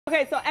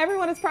Okay, so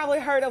everyone has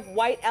probably heard of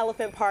white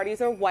elephant parties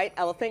or white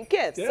elephant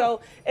gifts. Yeah.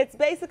 So it's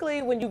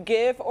basically when you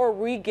give or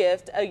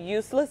re-gift a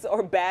useless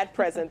or bad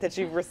present that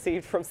you've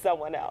received from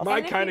someone else. My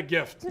kind of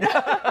gift. And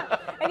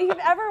if you've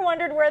ever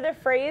wondered where the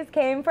phrase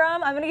came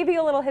from, I'm going to give you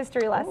a little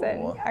history lesson.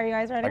 Ooh. Are you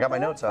guys ready? I got for my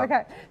this? notes up.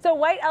 Okay. So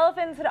white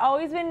elephants had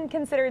always been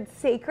considered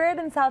sacred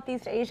in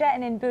Southeast Asia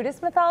and in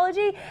Buddhist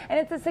mythology, and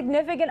it's a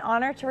significant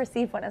honor to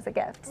receive one as a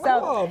gift.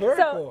 So, Very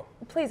cool.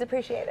 Please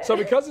appreciate it. So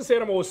because this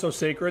animal was so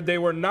sacred, they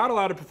were not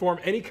allowed to perform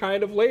any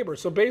kind of labor.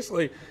 So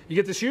basically, you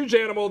get this huge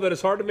animal that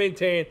is hard to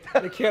maintain,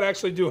 and it can't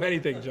actually do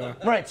anything, John.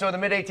 Right, so in the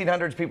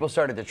mid-1800s, people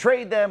started to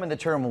trade them, and the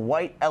term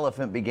white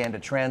elephant began to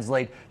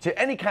translate to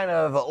any kind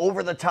of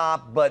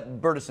over-the-top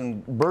but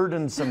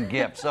burdensome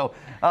gift. So,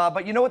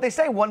 but you know what they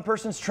say, one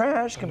person's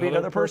trash can be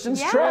another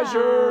person's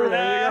treasure.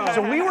 There you go.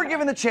 So we were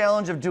given the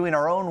challenge of doing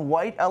our own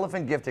white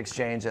elephant gift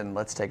exchange, and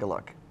let's take a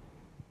look.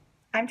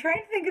 I'm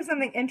trying to think of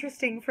something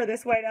interesting for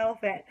this white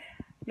elephant.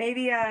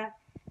 Maybe a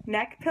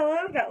neck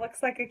pillow that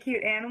looks like a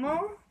cute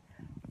animal,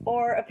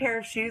 or a pair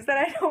of shoes that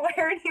I don't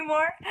wear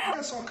anymore. I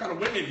got some kind of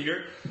women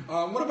here.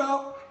 What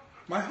about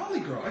my Holly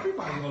girl?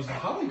 Everybody knows the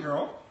Holly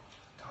girl.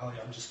 Holly,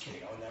 I'm just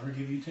kidding. I'll never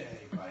give you to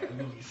anybody.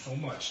 I love you so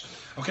much.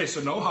 Okay, so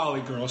no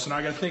Holly girl. So now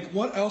I got to think,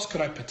 what else could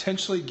I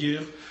potentially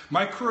give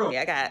my crew?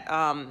 I got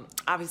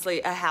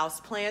obviously a house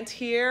plant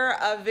here,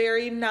 a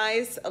very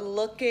nice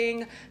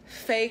looking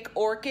fake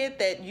orchid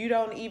that you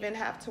don't even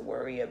have to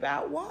worry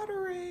about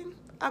watering.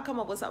 I'll come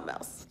up with something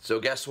else.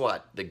 So guess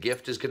what? The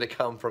gift is going to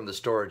come from the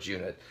storage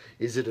unit.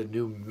 Is it a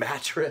new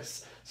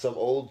mattress, some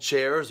old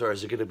chairs, or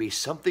is it going to be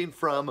something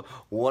from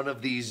one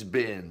of these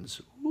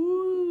bins?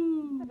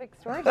 Big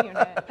storage unit.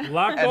 And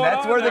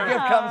that's where the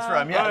gift comes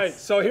from, yes. All right,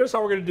 so here's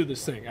how we're going to do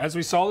this thing. As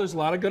we saw, there's a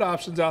lot of good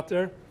options out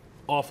there.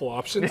 Awful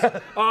options.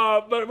 But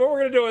what we're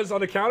going to do is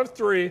on the count of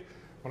three,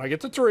 when I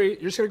get to three,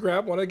 you're just going to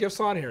grab one of the gifts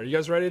on here. You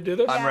guys ready to do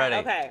this? I'm ready.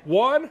 Okay.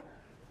 1,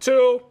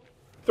 2,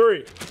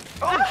 3.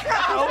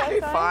 Okay,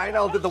 fine.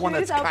 I'll do the one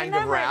Should we that's just kind open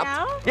of them right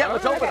wrapped. now? Yeah,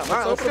 let's open them. All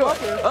right, let's open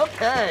do them it.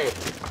 Okay.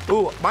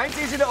 Ooh, mine's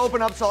easy to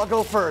open up, so I'll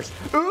go first.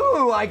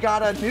 Ooh, I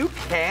got a new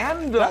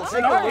candle.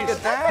 Take a look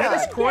at That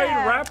is that. great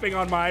wrapping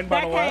on mine,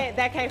 by the way.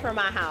 That came from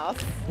my house.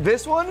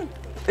 This one?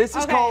 This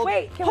is called...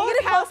 Wait, can we Whose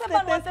get a house close-up did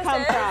on what this this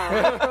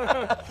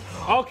come is?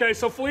 from? Okay,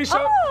 so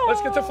Felicia,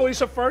 let's get to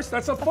Felicia first.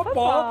 That's a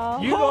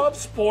football. You love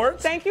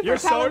sports. Thank you You're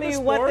for telling so me into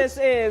what sports.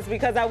 this is,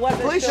 because I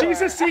wasn't Felicia, sure.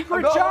 She's a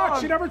secret Go jock.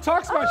 on. She never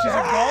talks about it. She's a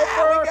we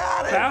golfer,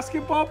 got it.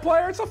 basketball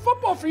player. It's a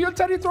football for you and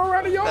Teddy to throw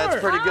around the yard.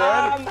 That's pretty good.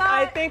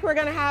 I think we're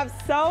gonna have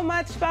so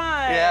much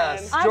fun.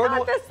 Yes. I Jordan,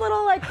 got this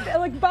little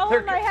like bow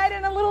in my head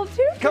and a little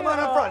tutu. come on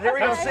up front. Here we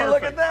go. That's See,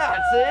 look at perfect. that.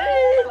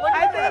 See? Look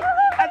at that.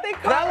 I think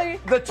Carly.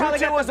 The Carly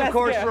tutu got was, the of best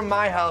course, gift. from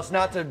my house,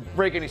 not to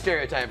break any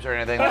stereotypes or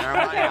anything.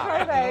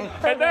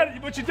 Perfect. And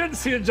then what you didn't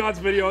see in John's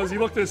video is he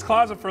looked in his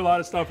closet for a lot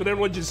of stuff. And then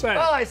what'd you say?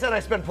 Well, I said I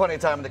spent plenty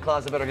of time in the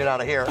closet. Better get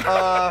out of here.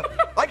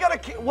 I got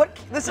a... What?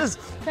 This is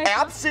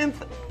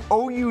absinthe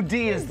OUD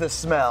is the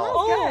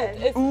smell.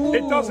 Good.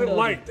 It doesn't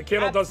light. The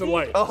candle doesn't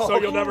light.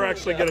 So you'll never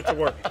actually get it to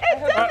work. All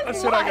right, let's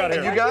see what I got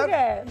And here. you got?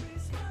 Good.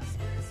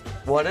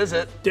 What is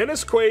it?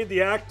 Dennis Quaid,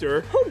 the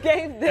actor, Who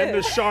gave this? and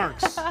the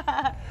Sharks,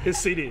 his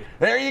CD.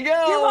 There you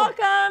go. You're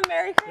welcome.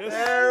 Merry Christmas.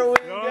 There we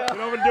No, go. you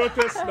know what I'm doing with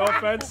this? No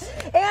offense.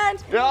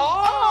 And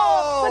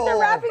Oh! but the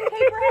wrapping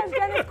paper has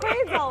Dennis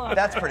Quaid's all over.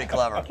 That's pretty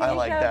clever. I you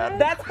like show that. this?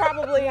 That's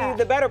probably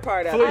the better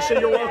part of Felicia,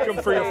 it. you're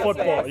welcome for your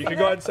football. You can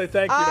go ahead and say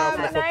thank you now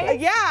for the football.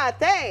 Yeah,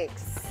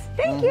 thanks.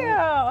 Thank you.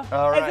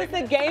 All right. Is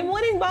this the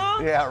game-winning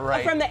ball? Yeah,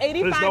 right. From the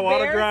 85 There's no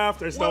Bears? autograph.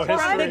 There's no From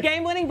the history.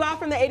 game-winning ball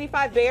from the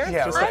 85 Bears?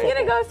 Yeah, Just right. I'm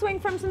gonna go swing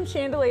from some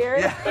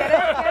chandeliers. Yeah. Get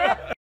it?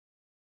 Get it?